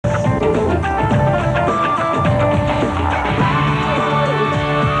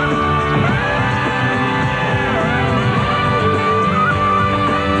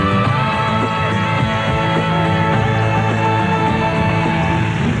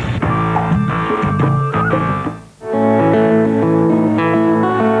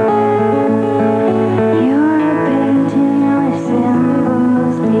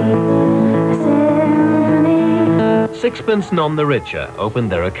Sixpence None the Richer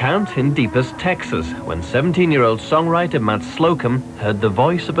opened their account in Deepest, Texas, when 17-year-old songwriter Matt Slocum heard the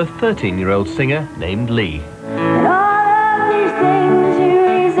voice of a 13-year-old singer named Lee.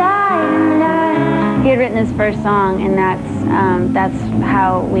 He had written his first song, and that's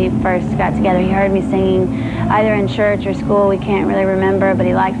how we first got together. He heard me singing either in church or school, we can't really remember, but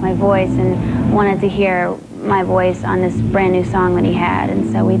he liked my voice and wanted to hear my voice on this brand new song that he had. And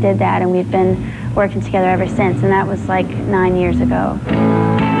so we did that, and we've been working together ever since, and that was like 9 years ago.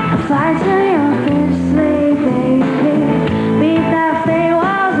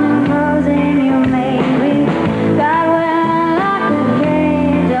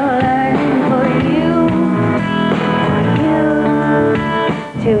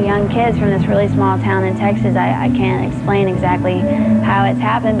 Two young kids from this really small town in Texas. I can't explain exactly how it's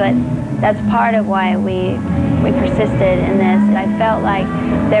happened, but that's part of why we persisted in this. I felt like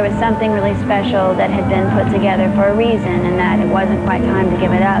there was something really special that had been put together for a reason, and that it wasn't quite time to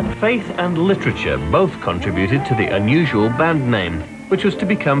give it up. Faith and literature both contributed to the unusual band name, which was to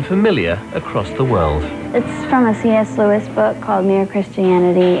become familiar across the world. It's from a C.S. Lewis book called Mere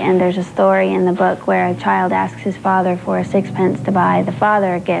Christianity, and there's a story in the book where a child asks his father for a sixpence to buy the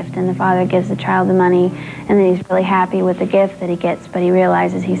father a gift, and the father gives the child the money, and then he's really happy with the gift that he gets, but he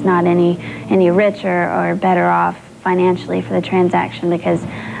realizes he's not any richer or better off financially for the transaction because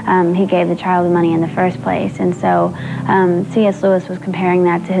he gave the child the money in the first place. And so C.S. Lewis was comparing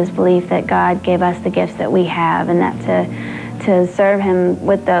that to his belief that God gave us the gifts that we have, and that to serve him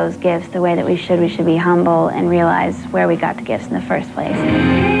with those gifts the way that we should be humble and realize where we got the gifts in the first place.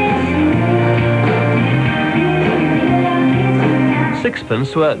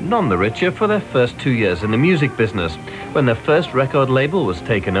 Sixpence were none the richer for their first 2 years in the music business. When their first record label was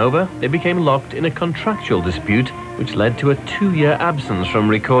taken over, they became locked in a contractual dispute which led to a 2-year absence from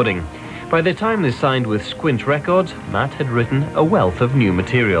recording. By the time they signed with Squint Records, Matt had written a wealth of new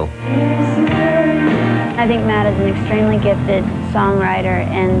material. I think Matt is an extremely gifted songwriter,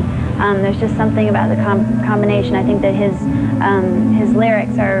 and there's just something about the combination. I think that his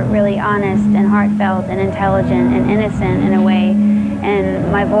lyrics are really honest and heartfelt and intelligent and innocent in a way,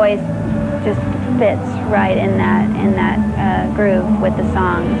 and my voice just fits right in that groove with the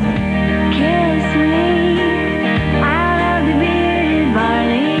songs. Kiss me, I love to be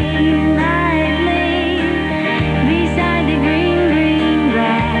barley nightly, beside the green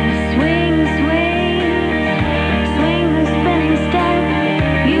grass, swing, swing the spinning step,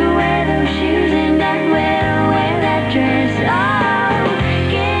 you wear those shoes and I wear that dress, oh,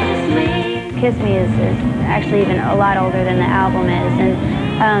 kiss me. Kiss Me is actually even a lot older than the album is, and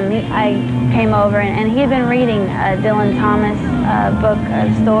I came over and he had been reading Dylan Thomas' book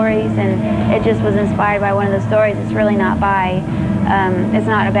of stories, and it just was inspired by one of the stories. It's really not it's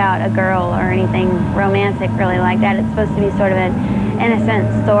not about a girl or anything romantic really like that. It's supposed to be sort of an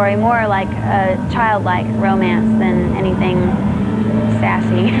innocent story, more like a childlike romance than anything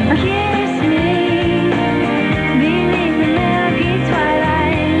sassy. Kiss me.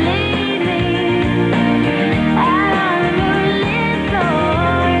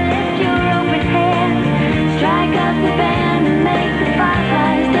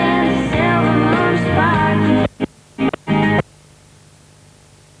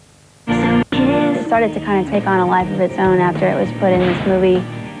 Started to kind of take on a life of its own after it was put in this movie,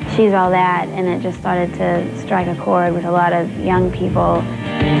 She's All That, and it just started to strike a chord with a lot of young people.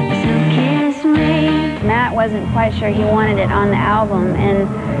 Matt wasn't quite sure he wanted it on the album, and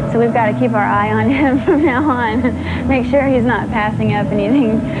so we've got to keep our eye on him from now on, make sure he's not passing up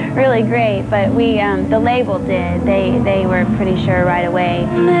anything really great. But the label did. They were pretty sure right away.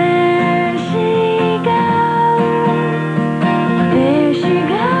 There she goes, there she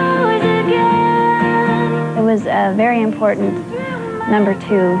goes again. It was a very important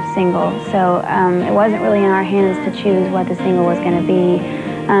 #2 single, so it wasn't really in our hands to choose what the single was going to be.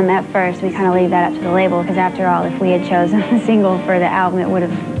 At first, we kind of leave that up to the label, because after all, if we had chosen the single for the album, it would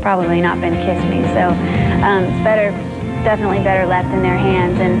have probably not been Kiss Me. So it's definitely better left in their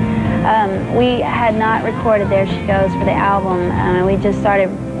hands. And we had not recorded There She Goes for the album, and we just started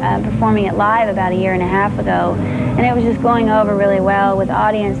performing it live about 1.5 years ago. And it was just going over really well with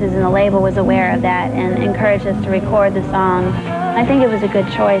audiences, and the label was aware of that and encouraged us to record the song. I think it was a good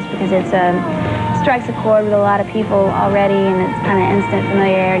choice because it strikes a chord with a lot of people already, and it's kind of instant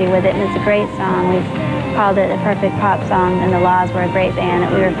familiarity with it, and it's a great song. We've called it a perfect pop song, and the Laws were a great band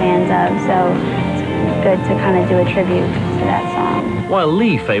that we were fans of, so it's good to kind of do a tribute to that song. While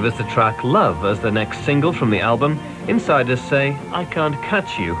Lee favors the track Love as the next single from the album, insiders say I Can't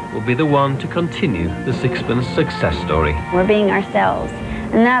Catch You will be the one to continue the Sixpence success story. We're being ourselves,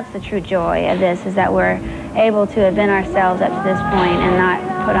 and that's the true joy of this, is that we're able to have been ourselves up to this point and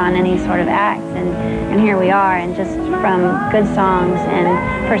not put on any sort of acts. And here we are, and just from good songs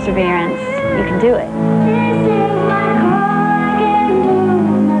and perseverance, you can do it.